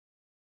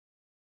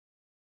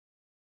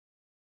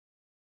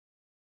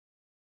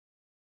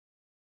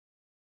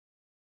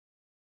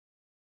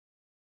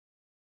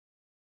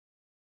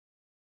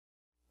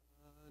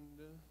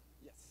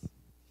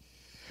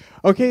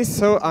Okay,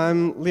 so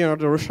I'm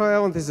Leonardo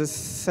Rochael, and this is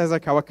Cesar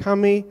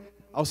Kawakami,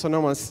 also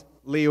known as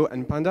Leo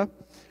and Panda.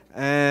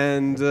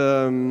 And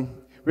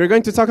we're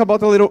going to talk about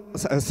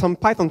some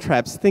Python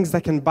traps, things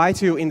that can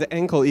bite you in the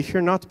ankle if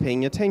you're not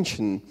paying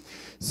attention.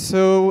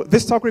 So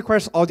this talk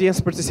requires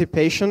audience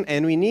participation,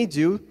 and we need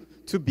you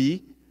to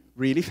be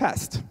really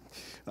fast.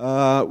 We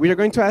are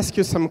going to ask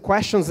you some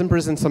questions and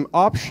present some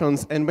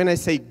options, and when I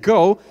say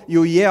go,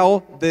 you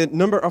yell the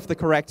number of the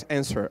correct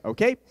answer,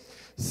 okay?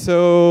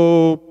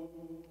 So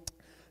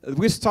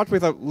we start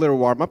with a little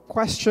warm-up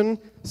question.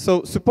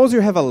 So suppose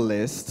you have a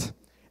list,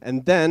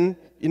 and then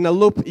in a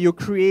loop you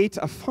create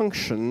a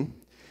function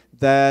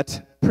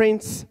that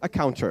prints a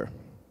counter.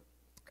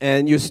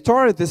 And you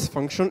store this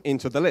function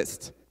into the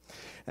list.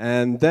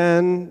 And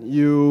then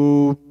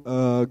you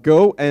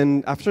go,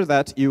 and after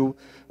that you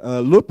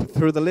loop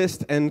through the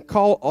list and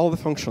call all the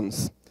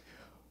functions.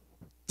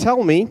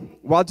 Tell me,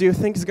 what do you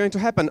think is going to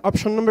happen?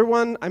 Option number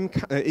one,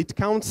 it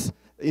counts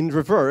in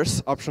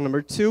reverse. Option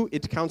number two,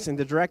 it counts in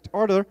the direct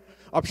order.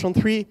 Option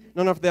three,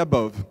 none of the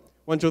above.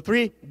 1, 2,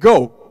 3,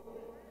 go.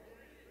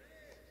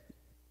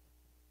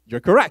 You're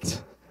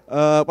correct.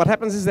 What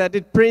happens is that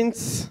it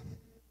prints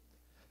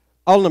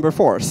all number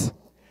 4s.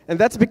 And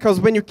that's because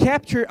when you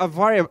capture a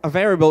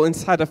variable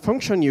inside a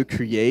function you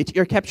create,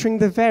 you're capturing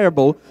the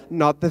variable,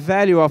 not the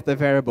value of the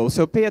variable.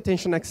 So pay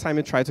attention next time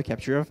you try to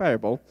capture a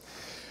variable.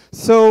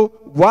 So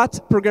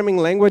what programming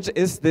language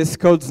is this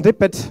code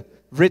snippet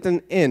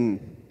written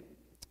in?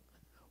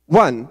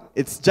 1,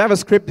 it's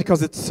JavaScript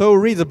because it's so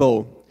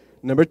readable.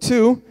 Number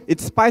 2,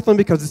 it's Python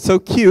because it's so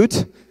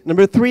cute.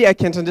 Number 3, I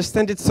can't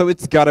understand it, so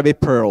it's gotta be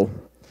Perl.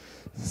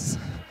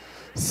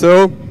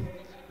 So,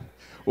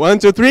 1,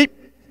 2, 3.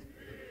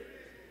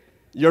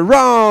 You're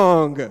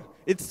wrong.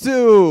 It's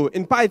 2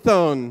 in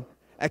Python,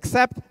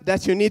 except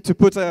that you need to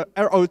put a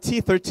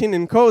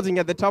ROT13 encoding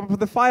at the top of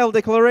the file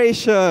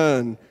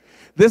declaration.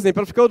 This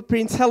snippet of code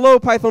prints hello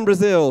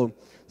PythonBrasil.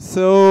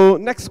 So,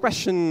 next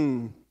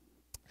question.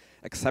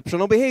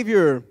 Exceptional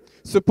behavior.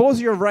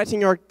 Suppose you're writing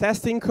your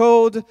testing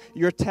code,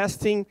 you're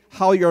testing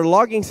how your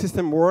logging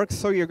system works,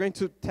 so you're going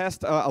to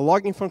test a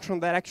logging function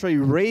that actually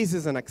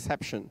raises an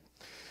exception.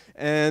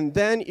 And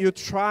then you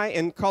try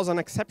and cause an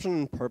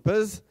exception on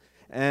purpose,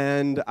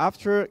 and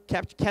after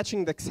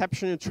catching the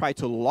exception, you try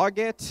to log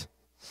it,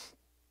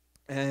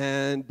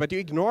 but you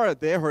ignore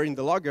the error in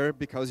the logger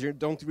because you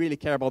don't really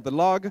care about the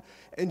log,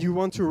 and you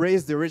want to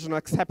raise the original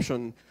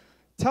exception.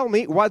 Tell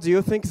me, what do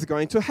you think is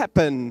going to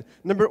happen?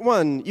 Number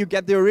 1, you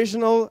get the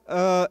original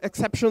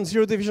exception,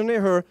 0 division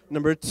error.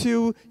 Number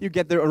 2, you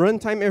get the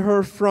runtime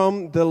error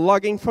from the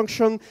logging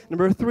function.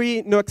 Number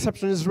 3, no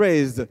exception is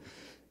raised.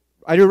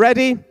 Are you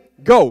ready?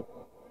 Go.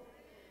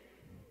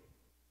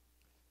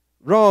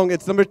 Wrong,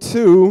 it's number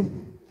 2.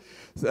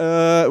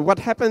 What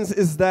happens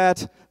is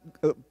that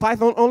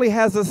Python only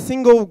has a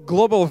single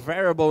global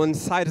variable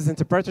inside its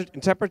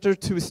interpreter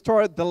to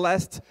store the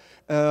last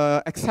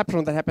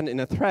exception that happened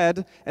in a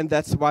thread, and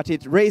that's what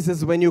it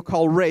raises when you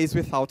call raise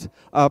without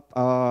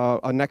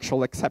an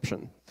actual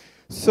exception.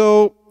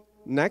 So,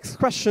 next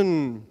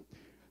question.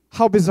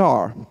 How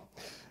bizarre.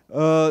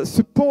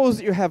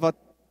 Suppose you have a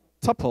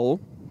tuple,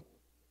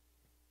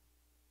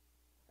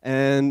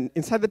 and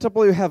inside the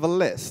tuple you have a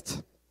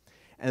list,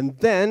 and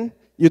then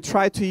you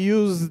try to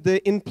use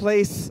the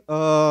in-place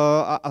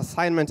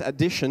assignment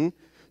addition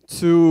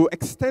to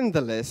extend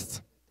the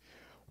list.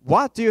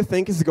 What do you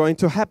think is going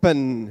to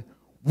happen?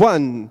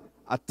 1,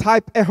 a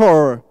type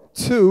error.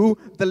 2,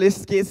 the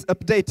list gets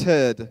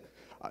updated.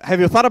 Have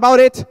you thought about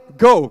it?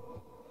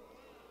 Go.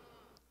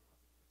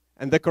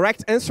 And the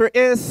correct answer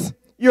is,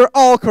 you're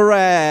all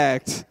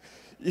correct.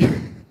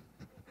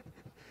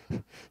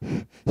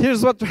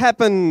 Here's what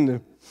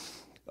happened.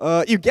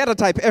 You get a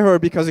type error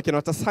because you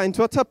cannot assign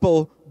to a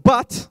tuple,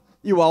 but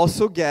you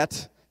also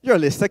get your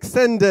list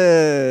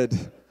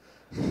extended.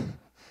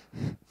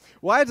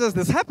 Why does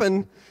this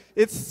happen?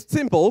 It's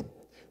simple.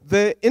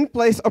 The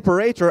in-place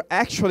operator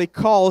actually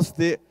calls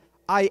the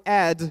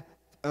iadd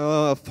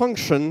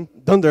function,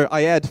 dunder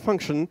iadd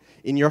function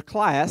in your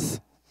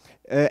class,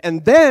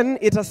 and then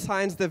it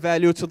assigns the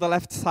value to the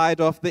left side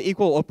of the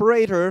equal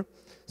operator,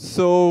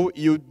 so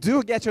you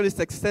do get your list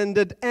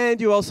extended,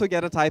 and you also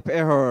get a type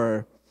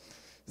error.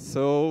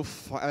 So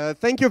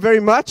thank you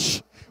very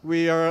much.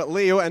 We are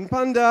Leo and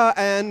Panda,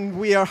 and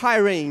we are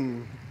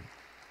hiring.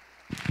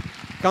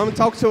 Come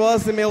talk to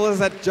us, email us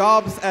at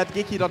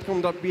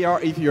jobs@geeky.com.br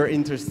if you're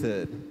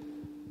interested.